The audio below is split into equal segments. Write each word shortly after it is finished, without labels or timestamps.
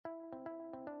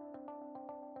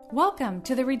Welcome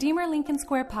to the Redeemer Lincoln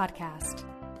Square podcast.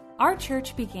 Our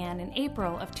church began in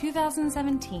April of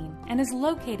 2017 and is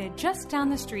located just down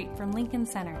the street from Lincoln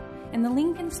Center in the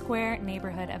Lincoln Square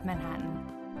neighborhood of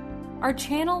Manhattan. Our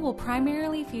channel will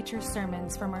primarily feature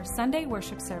sermons from our Sunday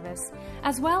worship service,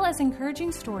 as well as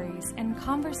encouraging stories and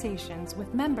conversations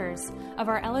with members of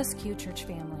our LSQ church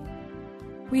family.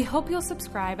 We hope you'll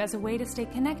subscribe as a way to stay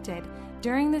connected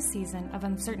during this season of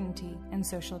uncertainty and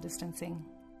social distancing.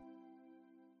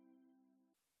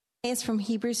 Is from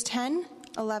Hebrews 10,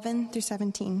 11 through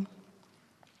 17.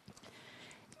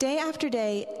 Day after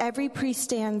day, every priest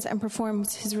stands and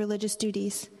performs his religious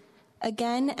duties.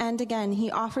 Again and again, he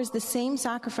offers the same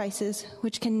sacrifices,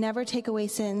 which can never take away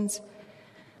sins.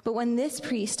 But when this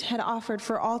priest had offered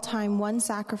for all time one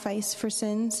sacrifice for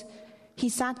sins, he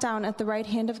sat down at the right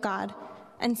hand of God,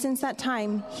 and since that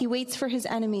time, he waits for his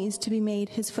enemies to be made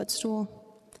his footstool.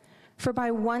 For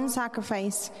by one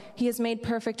sacrifice, he has made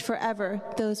perfect forever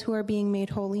those who are being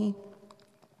made holy.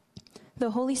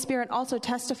 The Holy Spirit also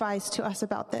testifies to us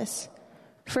about this.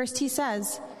 First he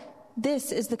says,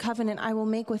 "This is the covenant I will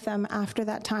make with them after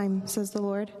that time, says the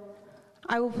Lord.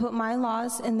 I will put my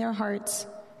laws in their hearts,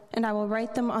 and I will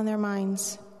write them on their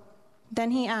minds."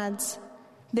 Then he adds,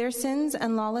 "Their sins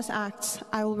and lawless acts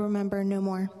I will remember no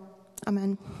more."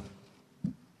 Amen.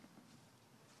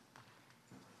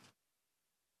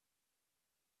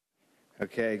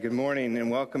 Okay, good morning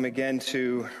and welcome again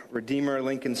to Redeemer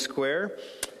Lincoln Square.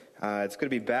 It's good to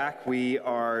be back. We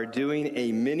are doing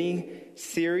a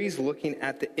mini-series looking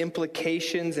at the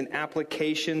implications and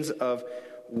applications of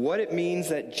what it means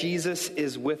that Jesus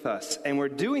is with us. And we're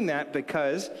doing that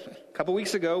because a couple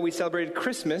weeks ago we celebrated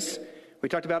Christmas. We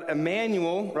talked about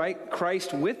Emmanuel, right?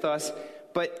 Christ with us.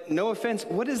 But no offense,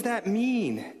 what does that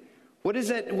mean? What is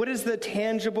the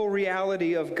tangible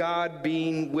reality of God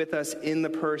being with us in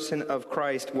the person of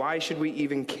Christ? Why should we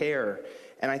even care?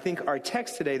 And I think our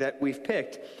text today that we've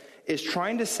picked is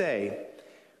trying to say,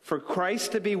 for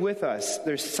Christ to be with us,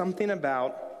 there's something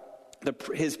about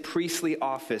his priestly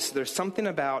office. There's something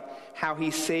about how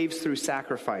he saves through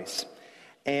sacrifice.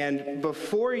 And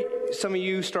before some of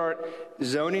you start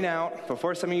zoning out,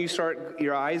 before some of you start,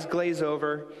 your eyes glaze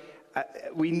over,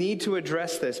 we need to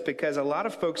address this because a lot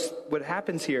of folks, what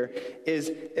happens here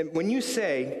is when you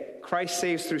say Christ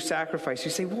saves through sacrifice, you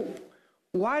say, well,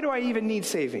 why do I even need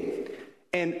saving?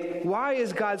 And why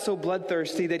is God so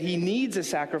bloodthirsty that he needs a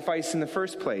sacrifice in the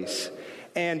first place?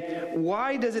 And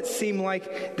why does it seem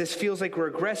like this feels like we're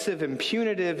aggressive and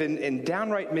punitive and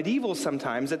downright medieval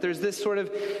sometimes, that there's this sort of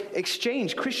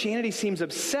exchange? Christianity seems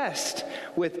obsessed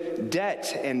with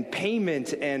debt and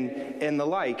payment and the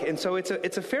like. And so it's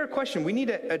a fair question. We need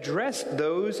to address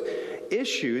those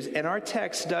issues, and our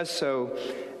text does so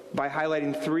by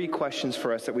highlighting three questions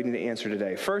for us that we need to answer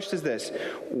today. First is this: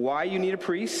 why you need a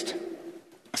priest.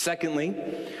 Secondly,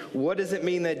 what does it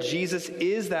mean that Jesus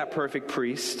is that perfect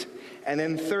priest? And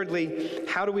then thirdly,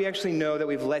 how do we actually know that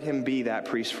we've let him be that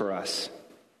priest for us?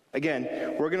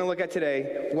 Again, we're going to look at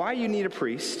today why you need a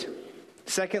priest.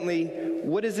 Secondly,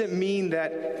 what does it mean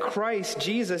that Christ,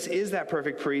 Jesus, is that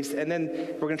perfect priest? And then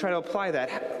we're going to try to apply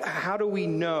that. How do we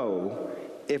know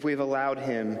if we've allowed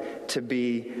him to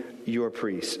be your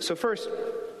priest? So first,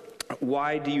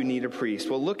 why do you need a priest?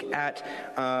 Well, look at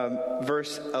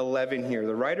verse 11 here.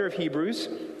 The writer of Hebrews,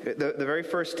 the very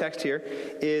first text here,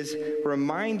 is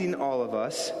reminding all of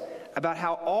us about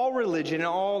how all religion and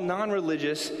all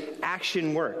non-religious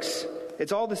action works.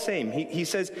 It's all the same. He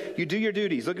says, you do your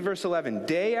duties. Look at verse 11.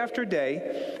 Day after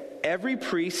day, every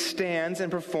priest stands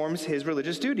and performs his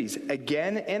religious duties.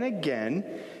 Again and again,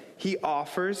 he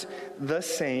offers the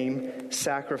same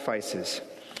sacrifices.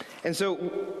 And so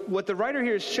what the writer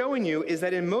here is showing you is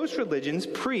that in most religions,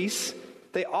 priests,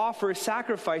 they offer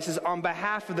sacrifices on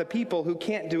behalf of the people who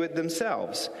can't do it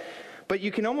themselves. But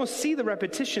you can almost see the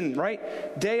repetition,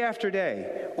 right? Day after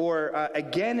day, or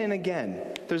again and again.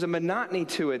 There's a monotony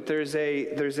to it. There's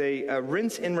a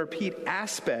rinse and repeat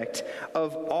aspect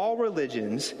of all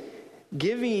religions,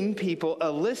 giving people a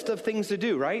list of things to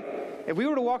do, right? If we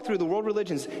were to walk through the world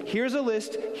religions, here's a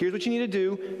list, here's what you need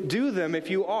to do them.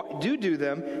 If you do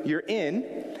them, you're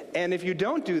in, and if you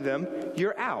don't do them,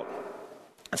 you're out.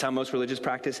 That's how most religious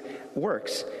practice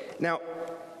works. Now,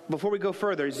 before we go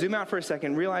further, zoom out for a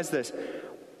second, realize this.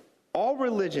 All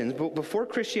religions, before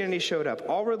Christianity showed up,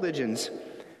 all religions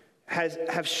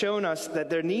have shown us that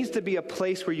there needs to be a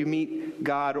place where you meet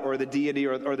God or the deity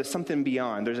or there's something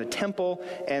beyond. There's a temple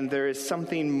and there is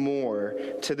something more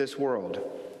to this world.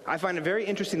 I find it very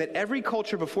interesting that every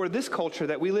culture before this culture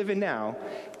that we live in now,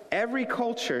 every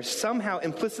culture somehow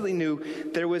implicitly knew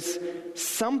there was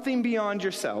something beyond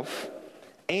yourself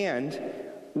and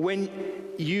when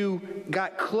you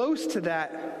got close to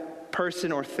that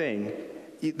person or thing,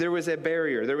 there was a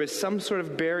barrier. There was some sort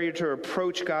of barrier to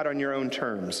approach God on your own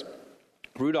terms.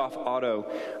 Rudolf Otto,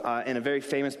 in a very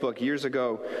famous book years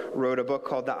ago, wrote a book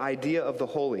called The Idea of the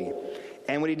Holy.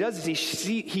 And what he does is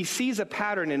he sees a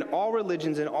pattern in all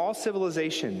religions and all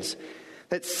civilizations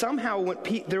that somehow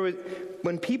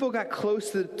when people got close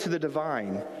to the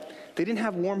divine, they didn't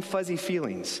have warm, fuzzy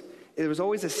feelings. There was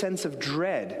always a sense of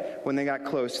dread when they got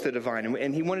close to the divine.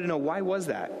 And he wanted to know, why was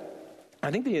that? I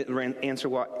think the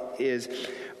answer is,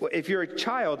 if you're a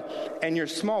child and you're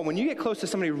small, when you get close to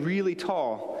somebody really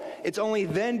tall, it's only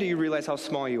then do you realize how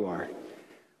small you are.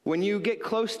 When you get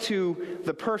close to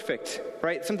the perfect,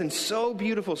 right, something so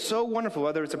beautiful, so wonderful,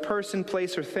 whether it's a person,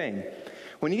 place, or thing,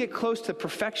 when you get close to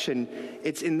perfection,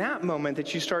 it's in that moment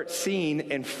that you start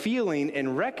seeing and feeling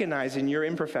and recognizing your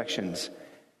imperfections.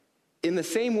 In the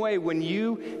same way, when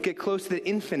you get close to the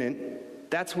infinite,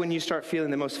 that's when you start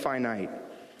feeling the most finite.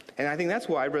 And I think that's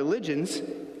why religions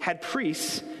had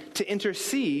priests to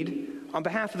intercede on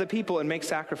behalf of the people and make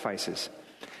sacrifices.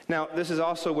 Now, this is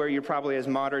also where you're probably, as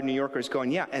modern New Yorkers,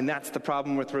 going, yeah, and that's the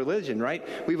problem with religion, right?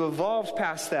 We've evolved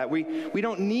past that. We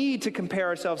don't need to compare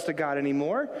ourselves to God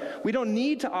anymore. We don't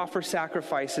need to offer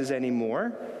sacrifices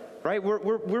anymore, right?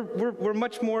 We're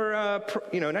much more,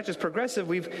 not just progressive.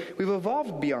 We've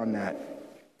evolved beyond that.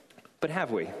 But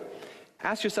have we?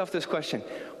 Ask yourself this question: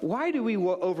 why do we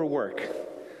overwork?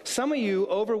 Some of you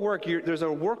overwork. There's a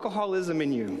workaholism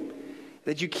in you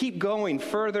that you keep going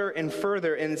further and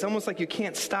further, and it's almost like you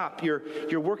can't stop.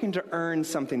 You're working to earn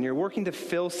something. You're working to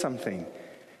fill something.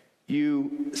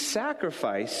 You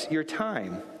sacrifice your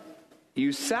time.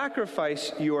 You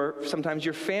sacrifice sometimes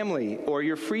your family or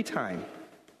your free time.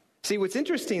 See, what's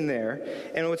interesting there,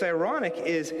 and what's ironic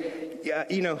is,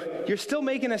 you're still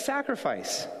making a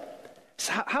sacrifice.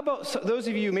 So how about those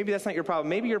of you, maybe that's not your problem.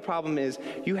 Maybe your problem is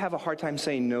you have a hard time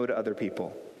saying no to other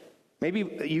people. Maybe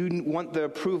you want the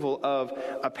approval of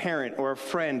a parent or a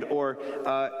friend, or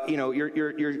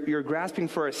you're grasping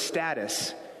for a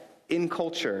status in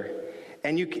culture,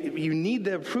 and you need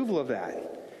the approval of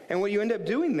that. And what you end up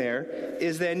doing there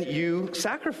is then you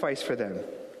sacrifice for them.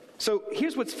 So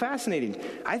here's what's fascinating.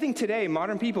 I think today,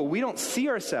 modern people, we don't see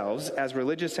ourselves as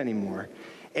religious anymore,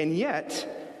 and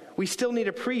yet we still need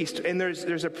a priest, and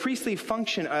there's a priestly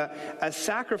function, a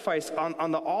sacrifice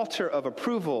on the altar of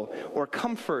approval or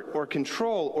comfort or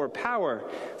control or power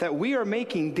that we are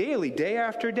making daily, day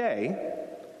after day,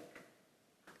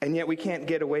 and yet we can't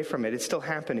get away from it. It's still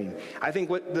happening. I think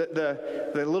what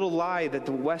the little lie that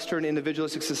the Western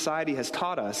individualistic society has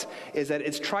taught us is that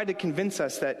it's tried to convince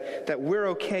us that we're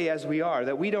okay as we are,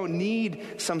 that we don't need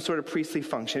some sort of priestly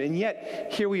function, and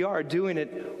yet here we are doing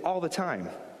it all the time.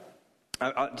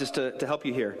 Just to help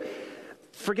you here,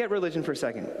 forget religion for a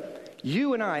second.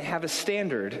 You and I have a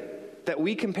standard that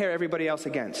we compare everybody else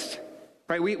against,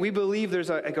 right? We believe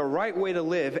there's a right way to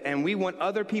live, and we want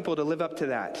other people to live up to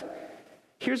that.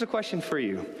 Here's a question for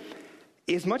you.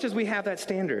 As much as we have that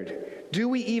standard, do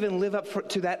we even live up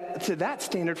to that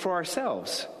standard for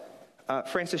ourselves?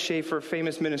 Francis Schaeffer,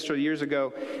 famous minister years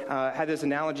ago, had this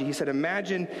analogy. He said,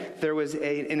 imagine there was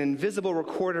an invisible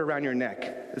recorder around your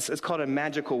neck. It's called a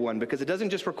magical one, because it doesn't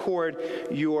just record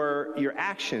your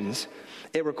actions,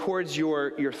 it records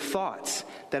your thoughts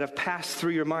that have passed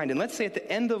through your mind. And let's say at the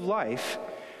end of life,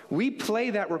 we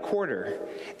play that recorder,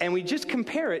 and we just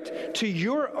compare it to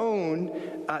your own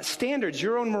standards,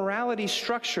 your own morality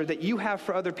structure that you have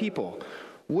for other people.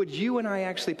 Would you and I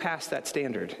actually pass that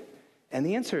standard? And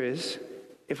the answer is,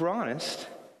 if we're honest,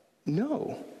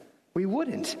 no, we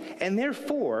wouldn't. And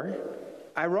therefore,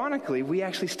 ironically, we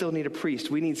actually still need a priest.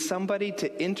 We need somebody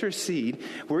to intercede.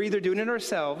 We're either doing it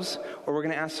ourselves, or we're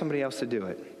going to ask somebody else to do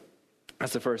it.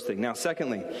 That's the first thing. Now,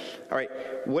 secondly, all right,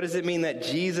 what does it mean that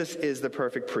Jesus is the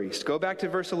perfect priest? Go back to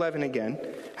verse 11 again.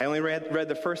 I only read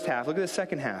the first half. Look at the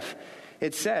second half.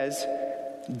 It says,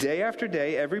 day after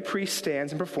day, every priest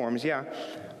stands and performs,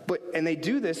 and they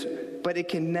do this, but it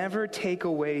can never take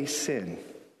away sin.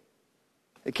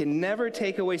 It can never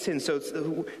take away sin.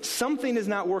 So something is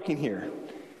not working here.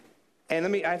 And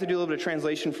I have to do a little bit of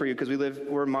translation for you, because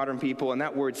we're modern people, and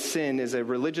that word sin is a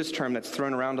religious term that's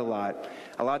thrown around a lot.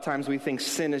 A lot of times we think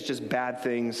sin is just bad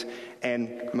things,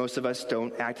 and most of us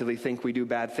don't actively think we do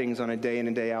bad things on a day in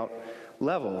and day out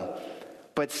level.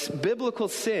 But biblical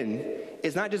sin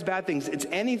is not just bad things. It's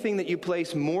anything that you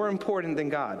place more important than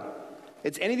God.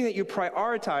 It's anything that you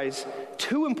prioritize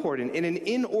too important in an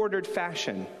inordered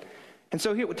fashion. And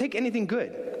so here, take anything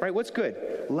good, right? What's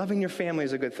good? Loving your family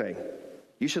is a good thing.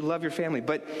 You should love your family.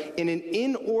 But in an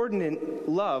inordinate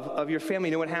love of your family,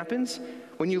 you know what happens?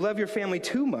 When you love your family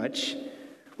too much,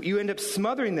 You end up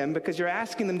smothering them because you're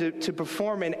asking them to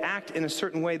perform and act in a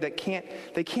certain way that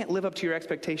they can't live up to your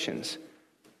expectations.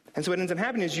 And so what ends up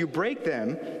happening is you break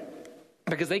them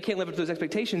because they can't live up to those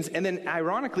expectations, and then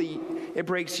ironically, it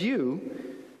breaks you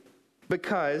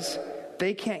because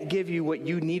they can't give you what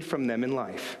you need from them in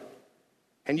life.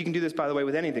 And you can do this, by the way,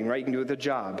 with anything, right? You can do it with a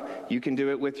job. You can do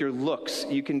it with your looks.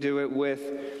 You can do it with,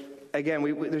 again,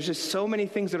 there's just so many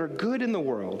things that are good in the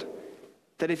world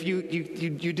that if you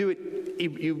do it,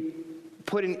 you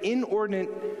put an inordinate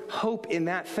hope in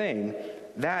that thing,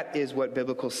 that is what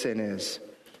biblical sin is.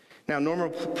 Now, normal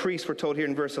priests, we're told here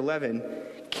in verse 11,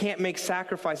 can't make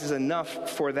sacrifices enough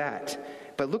for that.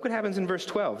 But look what happens in verse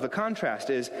 12. The contrast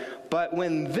is, but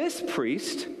when this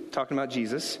priest, talking about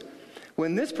Jesus,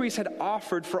 when this priest had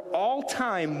offered for all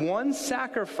time one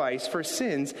sacrifice for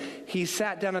sins, he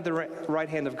sat down at the right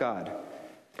hand of God.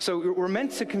 So we're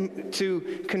meant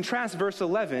to contrast verse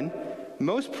 11,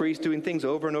 most priests doing things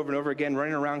over and over and over again,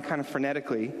 running around kind of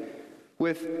frenetically,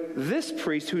 with this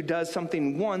priest who does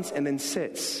something once and then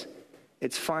sits.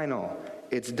 It's final.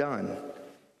 It's done.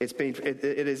 It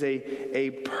is a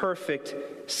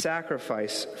perfect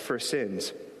sacrifice for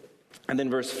sins. And then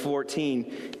verse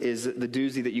 14 is the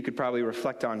doozy that you could probably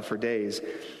reflect on for days.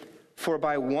 For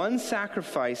by one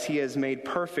sacrifice he has made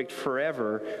perfect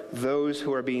forever those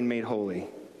who are being made holy.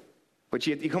 But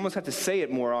you almost have to say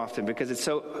it more often because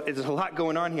there's a lot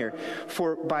going on here.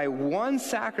 For by one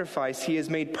sacrifice he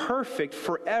has made perfect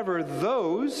forever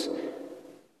those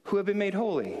who have been made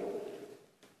holy.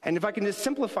 And if I can just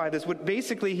simplify this, what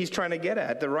basically he's trying to get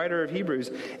at, the writer of Hebrews,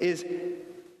 is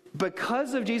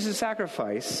because of Jesus'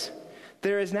 sacrifice,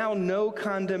 there is now no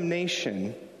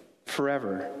condemnation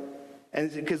forever.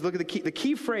 And because look at the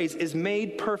key phrase is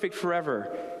made perfect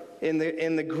forever. In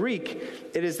the Greek,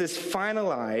 it is this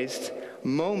finalized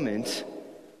moment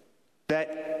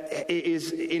that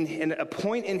is in a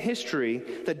point in history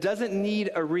that doesn't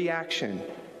need a reaction.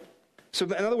 So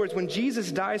in other words, when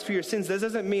Jesus dies for your sins, that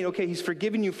doesn't mean, okay, he's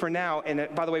forgiven you for now, and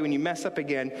by the way, when you mess up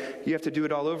again, you have to do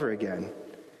it all over again.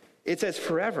 It says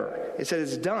forever. It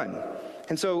says it's done.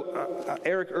 And so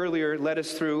Eric earlier led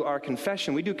us through our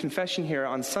confession. We do confession here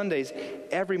on Sundays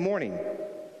every morning.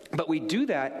 But we do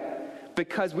that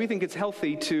because we think it's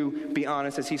healthy to be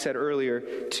honest, as he said earlier,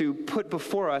 to put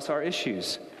before us our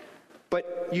issues.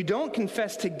 But you don't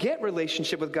confess to get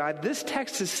relationship with God. This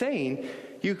text is saying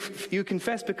you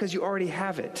confess because you already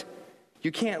have it.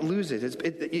 You can't lose it.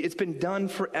 It's been done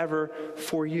forever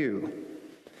for you.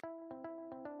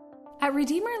 At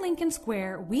Redeemer Lincoln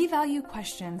Square, we value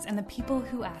questions and the people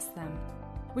who ask them,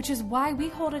 which is why we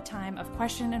hold a time of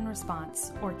question and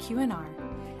response, or Q&R,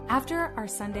 after our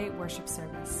Sunday worship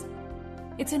service.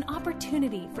 It's an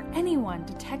opportunity for anyone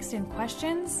to text in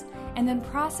questions and then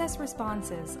process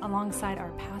responses alongside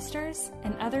our pastors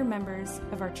and other members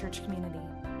of our church community.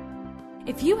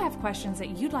 If you have questions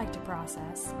that you'd like to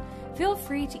process, feel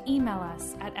free to email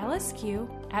us at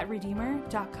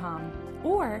lsq@redeemer.com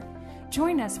or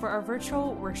join us for our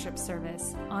virtual worship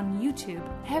service on YouTube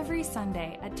every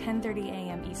Sunday at 10:30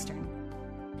 a.m. Eastern.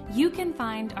 You can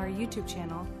find our YouTube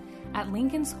channel at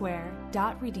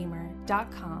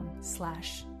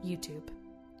lincolnsquare.redeemer.com/YouTube.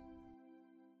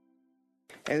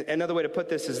 And another way to put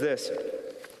this is this.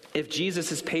 If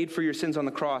Jesus has paid for your sins on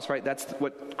the cross, right, that's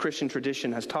what Christian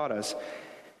tradition has taught us,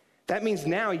 that means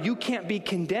now you can't be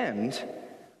condemned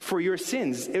for your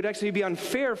sins. It would actually be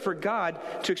unfair for God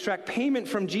to extract payment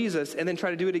from Jesus and then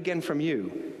try to do it again from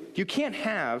you. You can't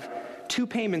have two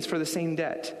payments for the same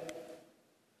debt.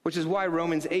 Which is why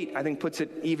Romans 8, I think, puts it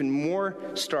even more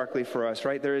starkly for us,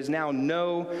 right? There is now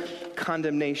no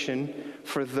condemnation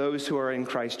for those who are in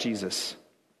Christ Jesus.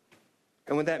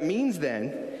 And what that means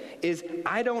then is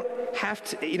I don't have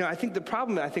to, I think the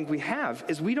problem that I think we have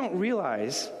is we don't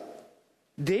realize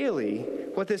daily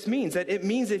what this means. That it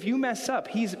means if you mess up,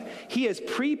 he has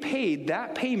prepaid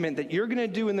that payment that you're going to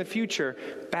do in the future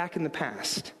back in the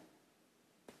past.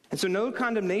 And so no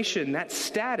condemnation, that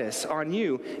status on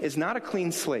you is not a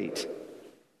clean slate.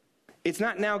 It's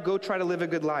not now go try to live a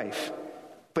good life.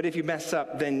 But if you mess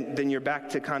up, then you're back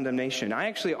to condemnation.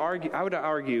 I would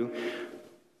argue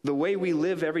the way we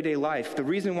live everyday life, the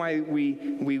reason why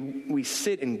we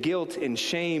sit in guilt and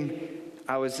shame.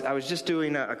 I was just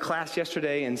doing a class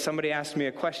yesterday, and somebody asked me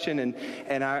a question,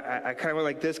 and I kind of went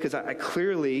like this because I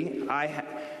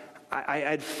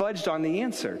had fudged on the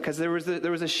answer because there was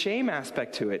a shame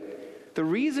aspect to it. The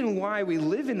reason why we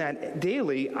live in that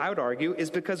daily, I would argue,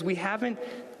 is because we haven't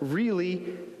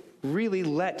really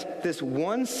let this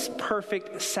one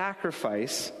perfect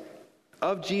sacrifice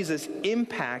of Jesus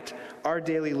impact our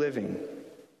daily living.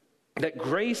 That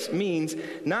grace means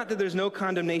not that there's no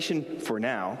condemnation for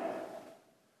now,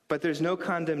 but there's no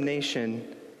condemnation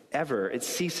ever.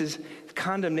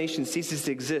 Condemnation ceases to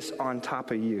exist on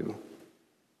top of you.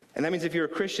 And that means if you're a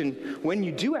Christian, when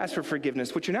you do ask for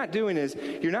forgiveness, what you're not doing is,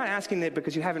 you're not asking it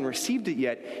because you haven't received it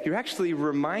yet. You're actually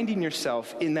reminding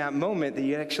yourself in that moment that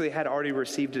you actually had already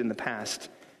received it in the past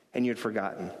and you had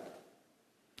forgotten.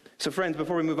 So friends,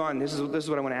 before we move on, this is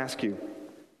what I want to ask you.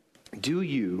 Do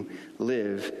you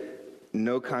live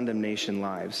no condemnation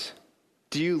lives?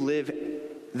 Do you live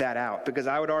that out? Because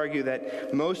I would argue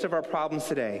that most of our problems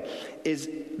today is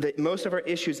that most of our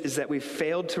issues is that we've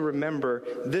failed to remember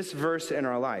this verse in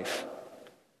our life.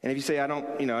 And if you say, I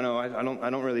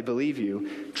don't really believe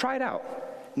you, try it out.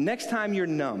 Next time you're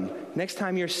numb, next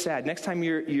time you're sad, next time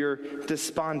you're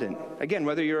despondent, again,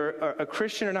 whether you're a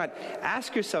Christian or not,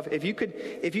 ask yourself if you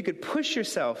could push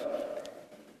yourself,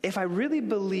 if I really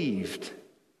believed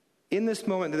in this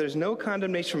moment that there's no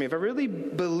condemnation for me, if I really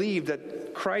believe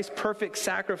that Christ's perfect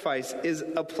sacrifice is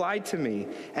applied to me,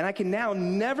 and I can now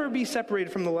never be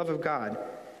separated from the love of God,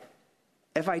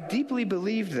 if I deeply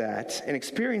believed that and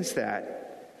experienced that,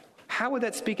 how would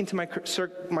that speak into my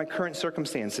current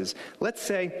circumstances? Let's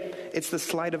say it's the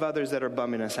slight of others that are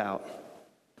bumming us out.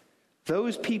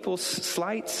 Those people's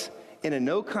slights in a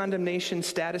no condemnation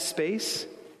status space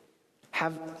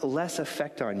have less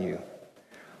effect on you.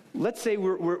 Let's say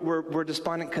we're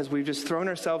despondent because we've just thrown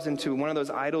ourselves into one of those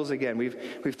idols again.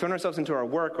 We've thrown ourselves into our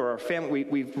work or our family.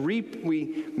 We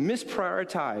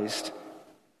misprioritized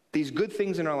these good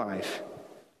things in our life.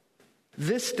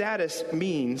 This status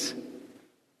means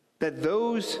that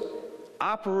those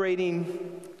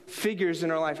operating figures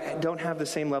in our life don't have the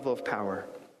same level of power.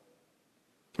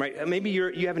 Right? Maybe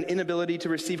you have an inability to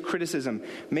receive criticism.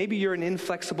 Maybe you're an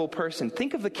inflexible person.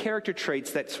 Think of the character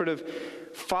traits that sort of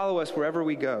follow us wherever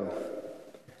we go.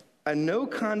 A no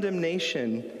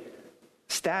condemnation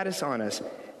status on us.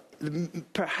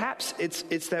 Perhaps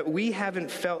it's that we haven't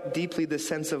felt deeply the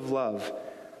sense of love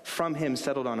from him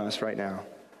settled on us right now.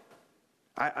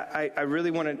 I really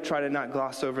want to try to not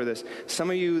gloss over this. Some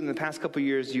of you in the past couple of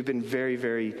years, you've been very,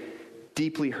 very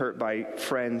deeply hurt by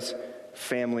friends,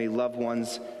 family, loved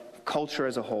ones, culture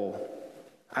as a whole.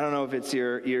 I don't know if it's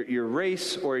your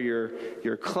race or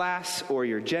your class or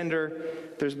your gender.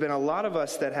 There's been a lot of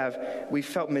us that we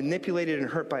felt manipulated and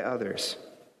hurt by others.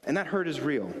 And that hurt is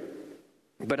real.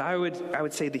 But I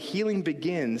would say the healing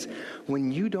begins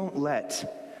when you don't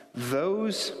let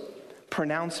those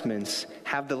pronouncements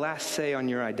have the last say on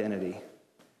your identity.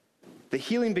 The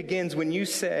healing begins when you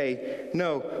say,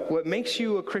 no, what makes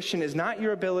you a Christian is not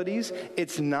your abilities,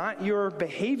 it's not your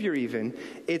behavior even,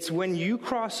 it's when you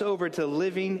cross over to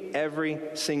living every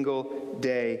single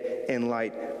day in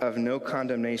light of no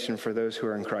condemnation for those who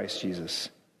are in Christ Jesus.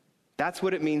 That's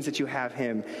what it means that you have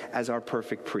him as our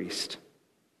perfect priest.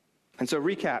 And so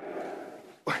recap,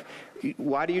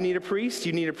 why do you need a priest?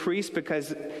 You need a priest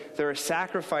because there are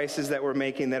sacrifices that we're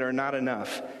making that are not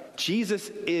enough. Jesus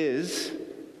is,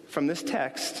 from this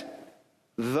text,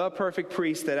 the perfect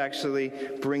priest that actually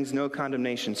brings no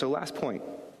condemnation. So last point,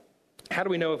 how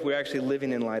do we know if we're actually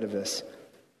living in light of this?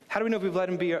 How do we know if we've let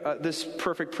him be this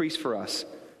perfect priest for us?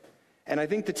 And I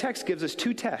think the text gives us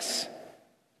two tests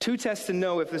to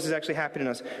know if this is actually happening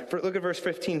to us. Look at verse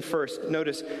 15 first.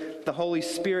 Notice the Holy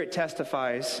Spirit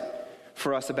testifies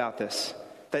for us about this.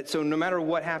 So no matter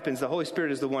what happens, the Holy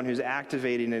Spirit is the one who's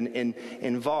activating and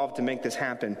involved to make this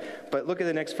happen. But look at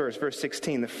the next verse, verse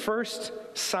 16. The first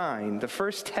sign, the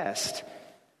first test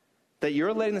that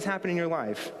you're letting this happen in your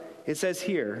life, it says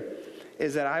here,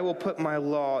 is that I will put my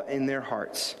law in their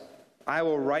hearts. I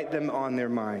will write them on their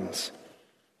minds.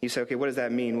 You say, okay, what does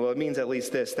that mean? Well, it means at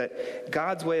least this, that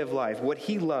God's way of life, what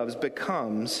he loves,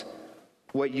 becomes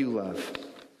what you love.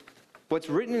 What's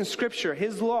written in Scripture,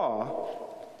 his law,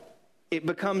 it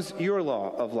becomes your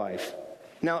law of life.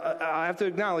 Now, I have to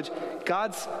acknowledge,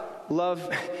 God's love,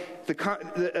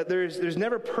 there's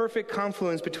never perfect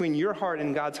confluence between your heart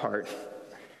and God's heart.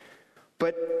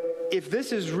 But if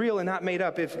this is real and not made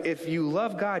up, if you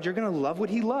love God, you're going to love what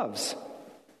he loves.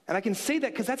 And I can say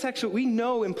that because that's actually, we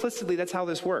know implicitly that's how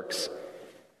this works.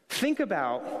 Think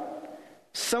about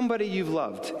somebody you've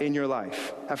loved in your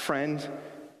life, a friend,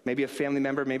 maybe a family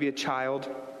member, maybe a child.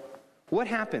 What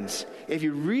happens? If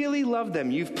you really love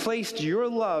them, you've placed your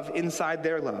love inside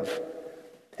their love.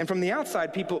 And from the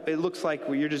outside, people, it looks like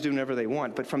you're just doing whatever they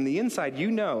want. But from the inside,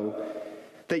 you know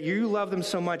that you love them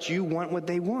so much, you want what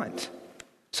they want.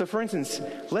 So for instance,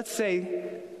 let's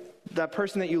say that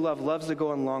person that you love loves to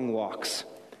go on long walks.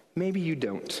 Maybe you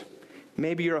don't.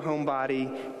 Maybe you're a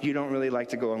homebody. You don't really like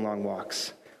to go on long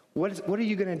walks. What are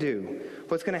you going to do?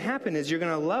 What's going to happen is you're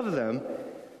going to love them.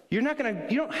 You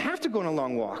don't have to go on a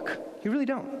long walk. You really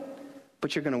don't.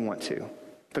 But you're going to want to.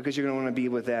 because you're going to want to be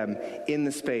with them in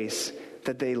the space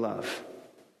that they love.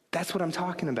 That's what I'm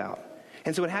talking about.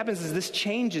 And so what happens is this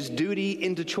changes duty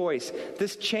into choice.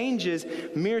 This changes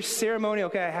mere ceremony.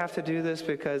 Okay, I have to do this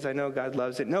because I know God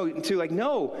loves it. No,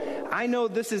 I know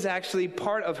this is actually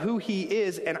part of who he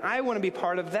is, and I want to be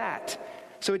part of that.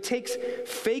 So it takes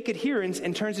fake adherence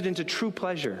and turns it into true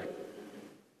pleasure.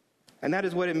 And that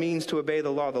is what it means to obey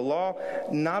the law. The law,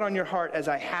 not on your heart as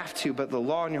I have to, but the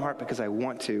law on your heart because I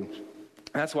want to.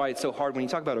 And that's why it's so hard when you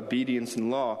talk about obedience and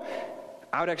law.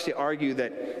 I would actually argue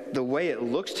that the way it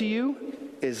looks to you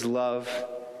is love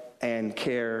and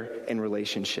care and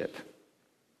relationship.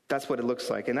 That's what it looks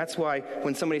like. And that's why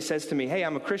when somebody says to me, hey,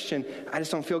 I'm a Christian, I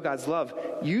just don't feel God's love,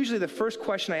 usually the first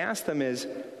question I ask them is,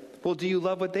 well, do you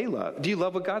love what they love? Do you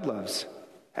love what God loves,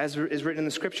 as is written in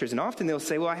the scriptures? And often they'll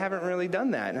say, well, I haven't really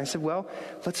done that. And I said, well,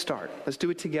 let's start. Let's do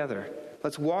it together.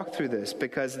 Let's walk through this,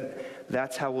 because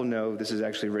that's how we'll know this is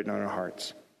actually written on our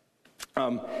hearts.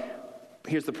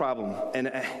 Here's the problem,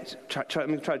 and let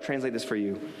me try to translate this for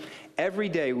you. Every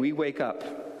day we wake up,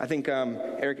 I think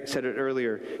Eric said it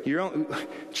earlier,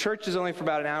 church is only for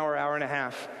about an hour, hour and a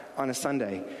half on a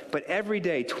Sunday. But every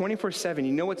day, 24/7,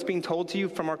 you know what's being told to you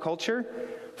from our culture?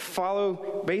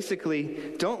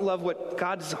 Don't love what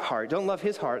God's heart, don't love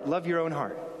his heart, love your own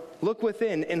heart. Look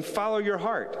within and follow your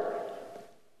heart.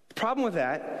 The problem with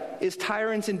that is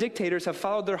tyrants and dictators have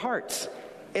followed their hearts.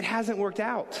 It hasn't worked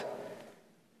out.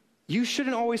 You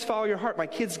shouldn't always follow your heart. My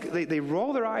kids, they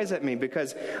roll their eyes at me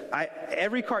because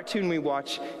every cartoon we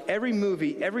watch, every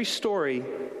movie, every story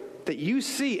that you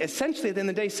see, essentially at the end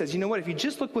of the day says, you know what, if you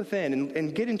just look within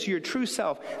and get into your true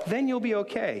self, then you'll be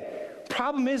okay.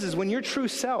 Problem is when your true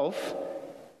self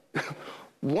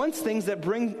wants things that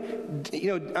bring,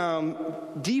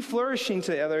 de-flourishing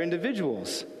to other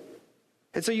individuals.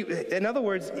 And so in other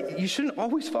words, you shouldn't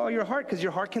always follow your heart because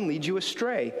your heart can lead you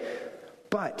astray.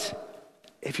 But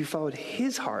if you followed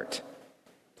his heart,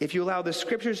 if you allow the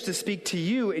scriptures to speak to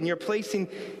you and you're placing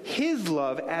his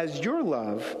love as your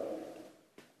love,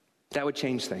 that would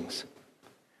change things.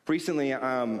 Recently,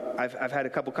 I've had a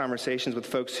couple conversations with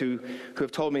folks who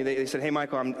have told me, they said, hey,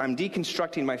 Michael, I'm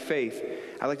deconstructing my faith.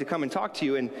 I'd like to come and talk to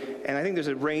you. And I think there's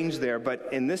a range there. But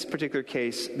in this particular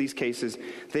case, these cases,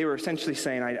 they were essentially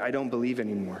saying, I don't believe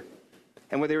anymore.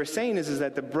 And what they were saying is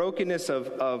that the brokenness of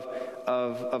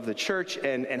the church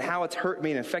and how it's hurt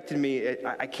me and affected me,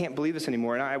 I can't believe this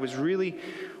anymore. And I was really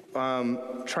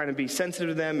trying to be sensitive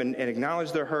to them and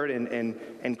acknowledge their hurt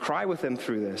and cry with them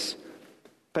through this.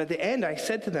 But at the end, I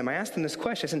said to them, I asked them this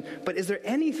question. I said, but was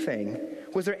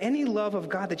there any love of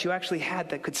God that you actually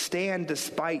had that could stand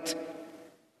despite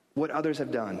what others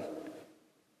have done?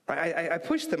 I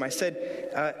pushed them. I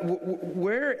said,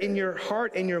 where in your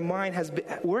heart and your mind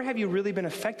where have you really been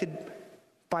affected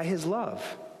by his love?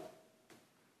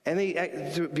 And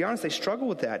to be honest, they struggle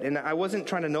with that. And I wasn't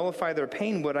trying to nullify their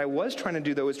pain. What I was trying to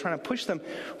do, though, was trying to push them,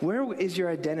 where is your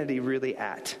identity really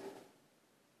at?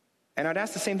 And I'd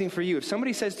ask the same thing for you. If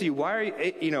somebody says to you, are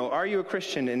you a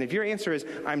Christian? And if your answer is,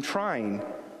 I'm trying,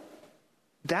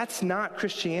 that's not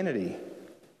Christianity.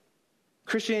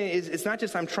 Christianity it's not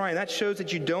just I'm trying. That shows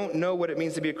that you don't know what it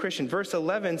means to be a Christian. Verse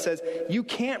 11 says, you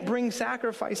can't bring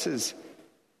sacrifices.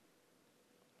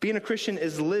 Being a Christian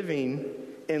is living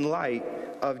in light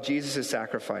of Jesus'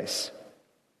 sacrifice.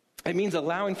 It means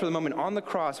allowing for the moment on the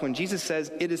cross when Jesus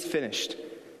says, it is finished.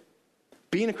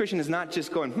 Being a Christian is not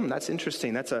just going, that's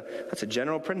interesting. That's a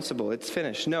general principle. It's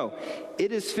finished. No,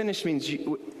 it is finished means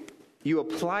you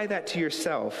apply that to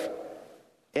yourself,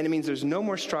 and it means there's no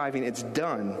more striving. It's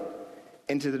done.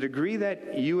 And to the degree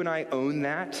that you and I own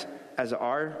that as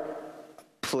our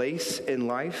place in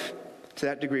life, to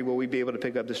that degree will we be able to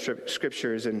pick up the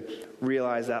scriptures and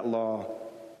realize that law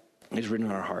is written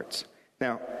on our hearts.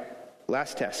 Now,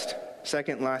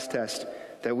 second last test,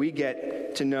 that we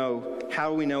get to know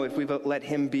how we know if we've let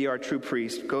him be our true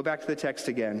priest. Go back to the text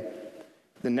again.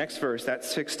 The next verse,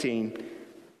 that's 16.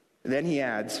 Then he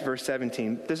adds, verse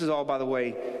 17. This is all, by the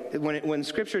way, when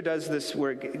Scripture does this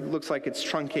where it looks like it's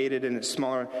truncated and it's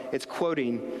smaller, it's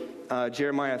quoting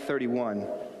Jeremiah 31.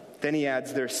 Then he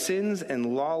adds, their sins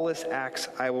and lawless acts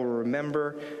I will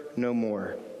remember no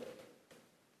more.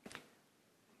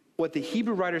 What the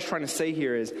Hebrew writer is trying to say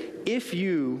here is, if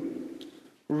you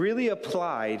really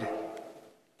applied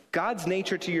God's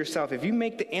nature to yourself, if you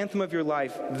make the anthem of your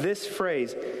life this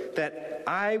phrase, that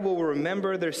I will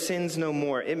remember their sins no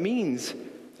more, it means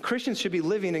Christians should be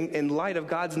living in light of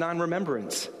God's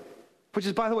non-remembrance, which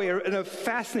is, by the way, a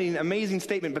fascinating, amazing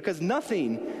statement, because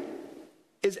nothing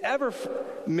is ever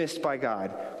missed by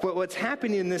God. But what's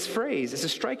happening in this phrase is a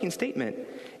striking statement,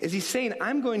 is he's saying,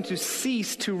 I'm going to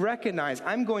cease to recognize,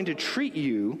 I'm going to treat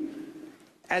you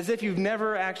as if you've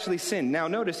never actually sinned. Now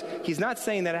notice, he's not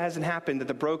saying that it hasn't happened, that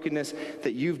the brokenness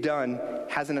that you've done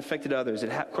hasn't affected others.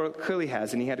 It clearly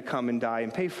has, and he had to come and die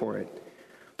and pay for it.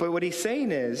 But what he's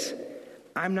saying is,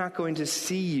 I'm not going to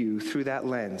see you through that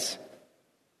lens.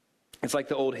 It's like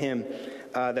the old hymn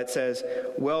that says,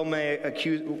 well may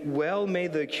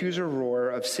the accuser roar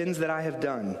of sins that I have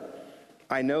done.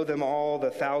 I know them all,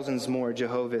 the thousands more,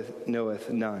 Jehovah knoweth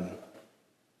none.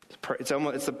 It's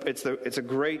a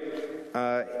great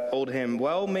old hymn.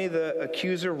 Well may the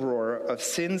accuser roar of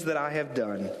sins that I have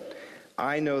done.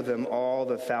 I know them all,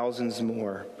 the thousands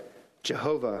more.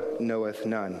 Jehovah knoweth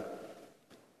none.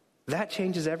 That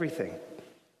changes everything.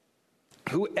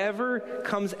 Whoever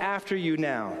comes after you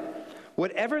now,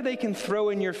 whatever they can throw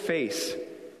in your face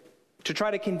to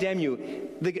try to condemn you,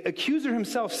 the accuser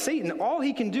himself, Satan, all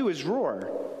he can do is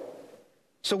roar.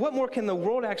 So what more can the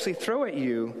world actually throw at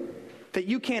you that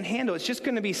you can't handle? It's just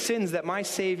going to be sins that my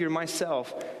Savior, my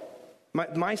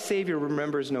Savior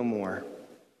remembers no more.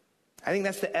 I think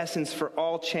that's the essence for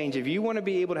all change. If you want to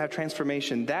be able to have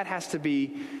transformation, that has to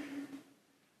be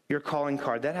your calling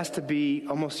card. That has to be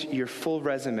almost your full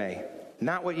resume.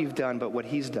 Not what you've done, but what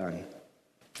he's done.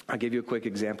 I'll give you a quick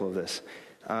example of this.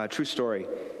 True story.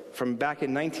 From back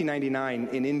in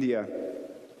 1999 in India,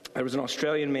 there was an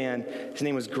Australian man. His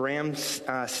name was Graham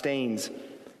Staines.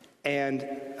 And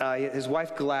his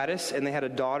wife Gladys, and they had a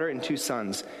daughter and 2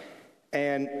 sons.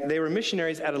 And they were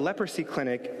missionaries at a leprosy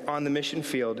clinic on the mission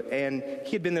field. And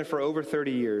he had been there for over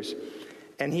 30 years.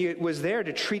 And he was there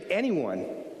to treat anyone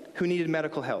who needed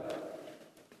medical help.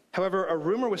 However, a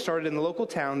rumor was started in the local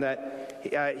town that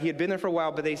he had been there for a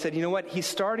while, but they said, you know what, he's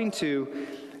starting to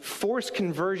force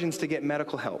conversions to get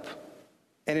medical help.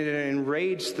 And it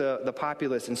enraged the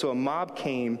populace. And so a mob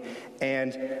came,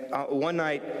 and one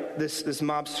night, this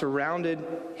mob surrounded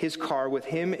his car with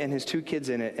him and his 2 kids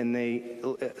in it, and they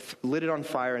lit it on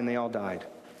fire, and they all died.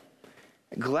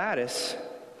 Gladys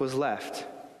was left,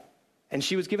 and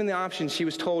she was given the option. She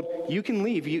was told, you can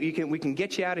leave, we can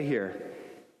get you out of here.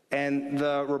 And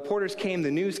the reporters came,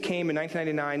 the news came in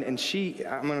 1999,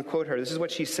 and I'm going to quote her, this is what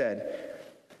she said.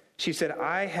 She said,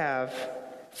 I have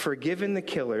forgiven the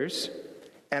killers,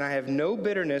 and I have no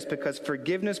bitterness because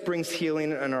forgiveness brings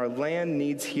healing, and our land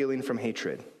needs healing from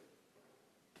hatred.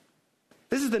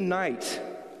 This is the night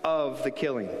of the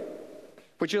killing.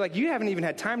 But you're like, you haven't even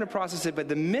had time to process it, but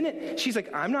the minute she's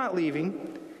like, I'm not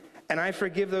leaving, and I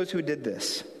forgive those who did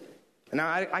this. Now,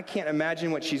 I can't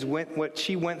imagine what she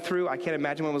went through. I can't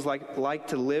imagine what it was like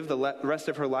to live the rest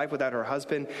of her life without her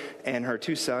husband and her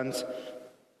 2 sons.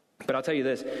 But I'll tell you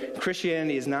this,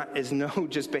 Christianity is no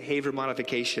just behavior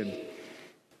modification.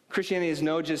 Christianity is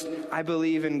no just, I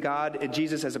believe in God,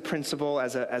 Jesus as a principle,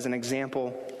 as an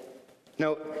example.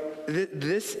 No,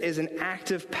 this is an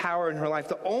active power in her life.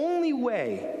 The only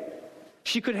way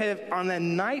she could have, on the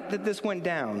night that this went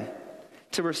down,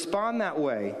 to respond that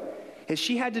way, is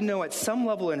she had to know at some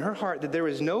level in her heart that there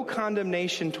was no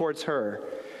condemnation towards her,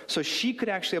 so she could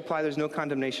actually apply there's no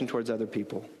condemnation towards other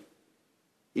people,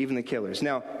 even the killers.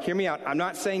 Now, hear me out. I'm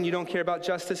not saying you don't care about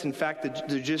justice. In fact,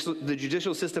 the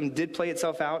judicial system did play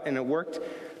itself out, and it worked.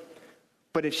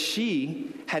 But if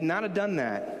she had not have done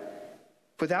that,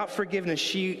 without forgiveness,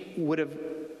 she would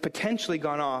have potentially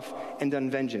gone off and done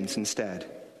vengeance instead.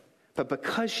 But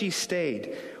because she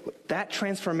stayed, that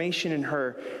transformation in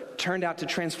her turned out to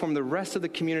transform the rest of the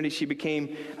community. She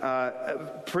became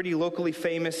pretty locally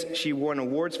famous. She won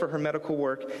awards for her medical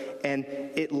work, and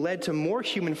it led to more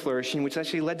human flourishing, which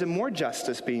actually led to more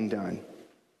justice being done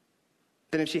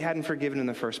than if she hadn't forgiven in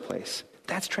the first place.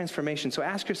 That's transformation. So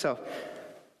ask yourself,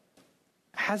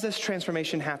 has this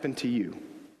transformation happened to you?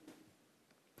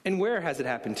 And where has it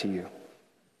happened to you?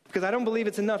 Because I don't believe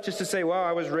it's enough just to say, well,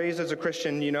 I was raised as a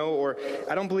Christian, or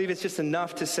I don't believe it's just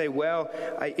enough to say, well,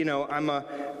 I'm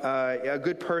a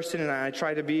good person and I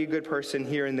try to be a good person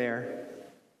here and there.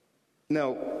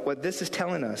 No, what this is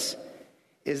telling us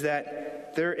is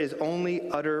that there is only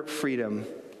utter freedom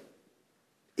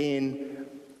in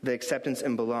the acceptance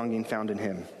and belonging found in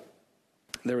him.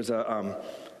 There was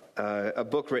a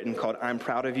book written called I'm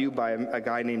Proud of You by a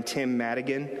guy named Tim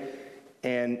Madigan.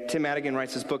 And Tim Madigan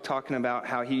writes this book talking about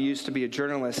how he used to be a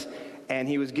journalist, and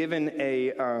he was given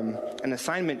an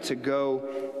assignment to go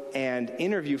and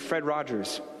interview Fred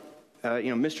Rogers,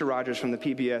 Mr. Rogers from the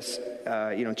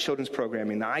PBS, children's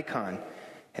programming, the Icon.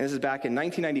 And this is back in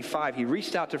 1995. He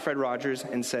reached out to Fred Rogers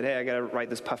and said, hey, I got to write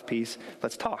this puff piece.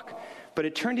 Let's talk. But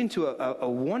it turned into a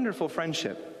wonderful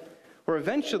friendship, Where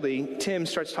eventually Tim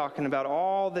starts talking about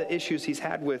all the issues he's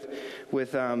had with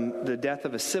the death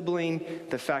of a sibling,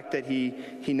 the fact that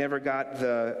he never got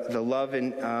the love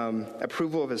and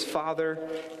approval of his father,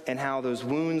 and how those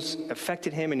wounds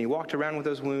affected him, and he walked around with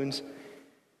those wounds.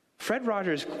 Fred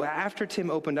Rogers, after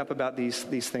Tim opened up about these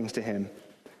things to him,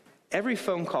 every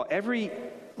phone call, every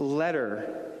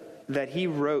letter that he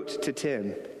wrote to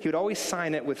Tim, he would always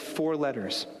sign it with 4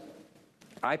 letters.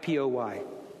 IPOY.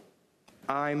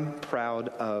 I'm proud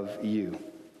of you.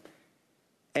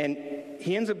 And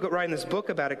he ends up writing this book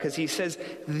about it because he says,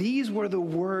 these were the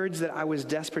words that I was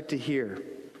desperate to hear.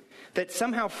 That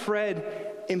somehow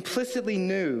Fred implicitly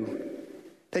knew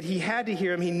that he had to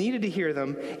hear them, he needed to hear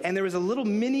them, and there was a little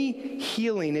mini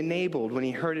healing enabled when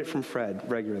he heard it from Fred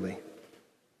regularly.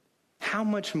 How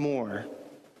much more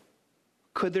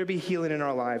could there be healing in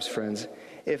our lives, friends,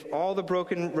 if all the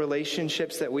broken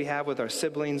relationships that we have with our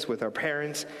siblings, with our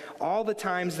parents, all the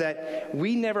times that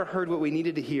we never heard what we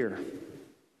needed to hear?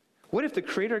 What if the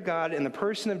Creator God in the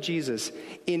person of Jesus,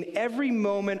 in every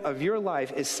moment of your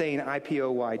life, is saying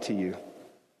IPOY to you?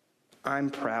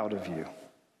 I'm proud of you.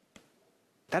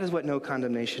 That is what no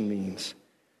condemnation means.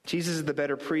 Jesus is the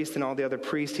better priest than all the other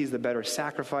priests. He's the better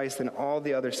sacrifice than all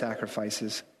the other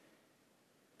sacrifices.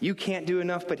 You can't do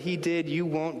enough, but he did. You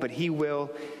won't, but he will.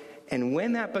 And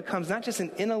when that becomes not just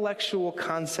an intellectual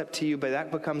concept to you, but that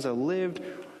becomes a lived,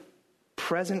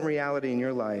 present reality in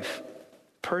your life,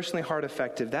 personally heart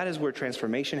effective, that is where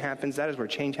transformation happens. That is where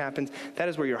change happens. That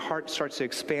is where your heart starts to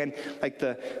expand. Like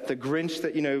the Grinch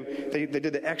that, they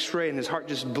did the x-ray and his heart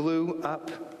just blew up.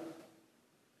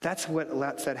 That's what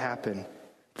lets that happen.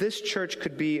 This church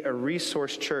could be a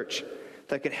resource church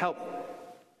that could help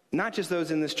not just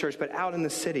those in this church, but out in the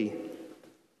city.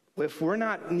 If we're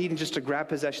not needing just to grab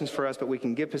possessions for us, but we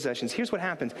can give possessions, here's what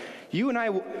happens. You and I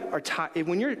are tired.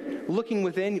 When you're looking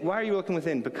within, why are you looking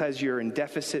within? Because you're in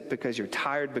deficit, because you're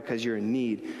tired, because you're in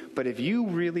need. But if you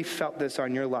really felt this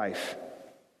on your life,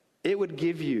 it would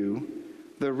give you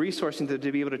the resourcing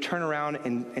to be able to turn around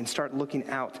and start looking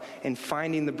out and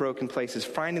finding the broken places,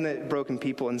 finding the broken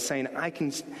people and saying, I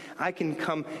can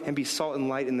come and be salt and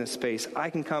light in this space.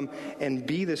 I can come and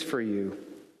be this for you.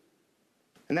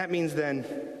 And that means then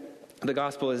the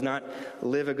gospel is not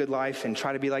live a good life and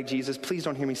try to be like Jesus. Please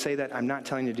don't hear me say that. I'm not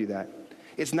telling you to do that.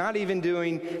 It's not even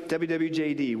doing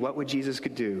WWJD, what would Jesus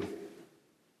could do.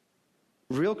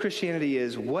 Real Christianity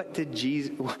is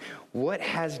what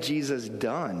has Jesus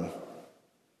done?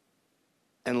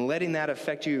 And letting that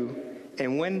affect you.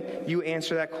 And when you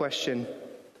answer that question,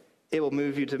 it will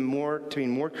move you to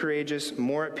being more courageous,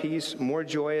 more at peace, more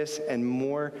joyous, and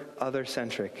more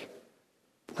other-centric.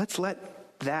 Let's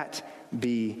let that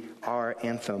be our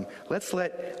anthem. Let's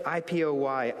let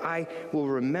IPOY, I will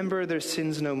remember their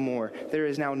sins no more. There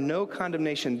is now no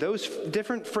condemnation. Those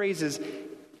different phrases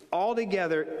all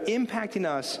together impacting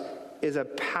us is a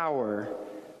power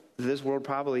that this world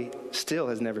probably still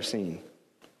has never seen.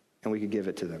 And we could give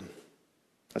it to them.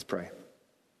 Let's pray.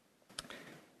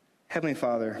 Heavenly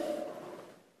Father,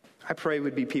 I pray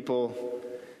we'd be people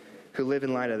who live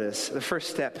in light of this. The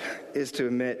first step is to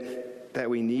admit that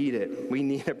we need it. We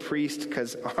need a priest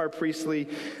because our priestly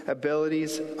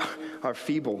abilities are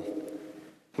feeble.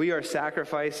 We are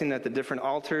sacrificing at the different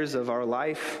altars of our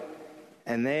life,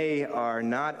 and they are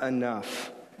not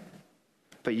enough.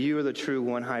 But you are the true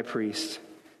one high priest.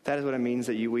 That is what it means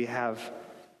that we have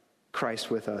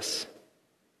Christ with us.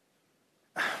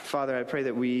 Father, I pray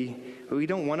that we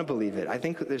don't want to believe it. I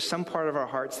think that there's some part of our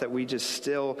hearts that we just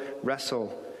still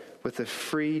wrestle with the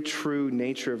free, true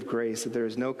nature of grace, that there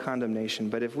is no condemnation.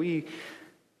 But if we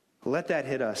let that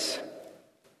hit us,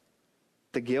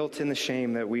 the guilt and the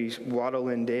shame that we waddle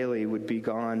in daily would be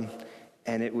gone,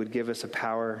 and it would give us a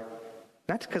power,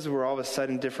 not because we're all of a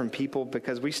sudden different people,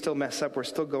 because we still mess up, we're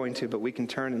still going to, but we can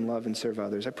turn and love and serve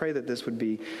others. I pray that this would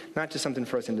be not just something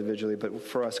for us individually, but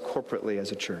for us corporately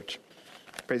as a church.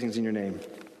 Praisings in your name.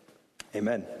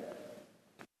 Amen.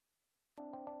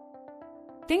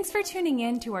 Thanks for tuning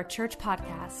in to our church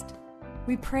podcast.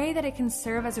 We pray that it can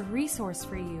serve as a resource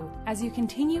for you as you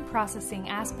continue processing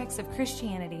aspects of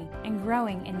Christianity and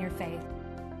growing in your faith.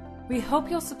 We hope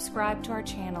you'll subscribe to our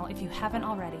channel if you haven't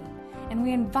already, and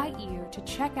we invite you to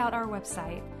check out our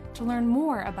website to learn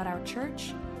more about our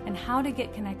church and how to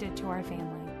get connected to our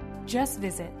family. Just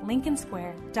visit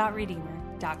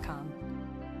lincolnsquare.redeemer.com.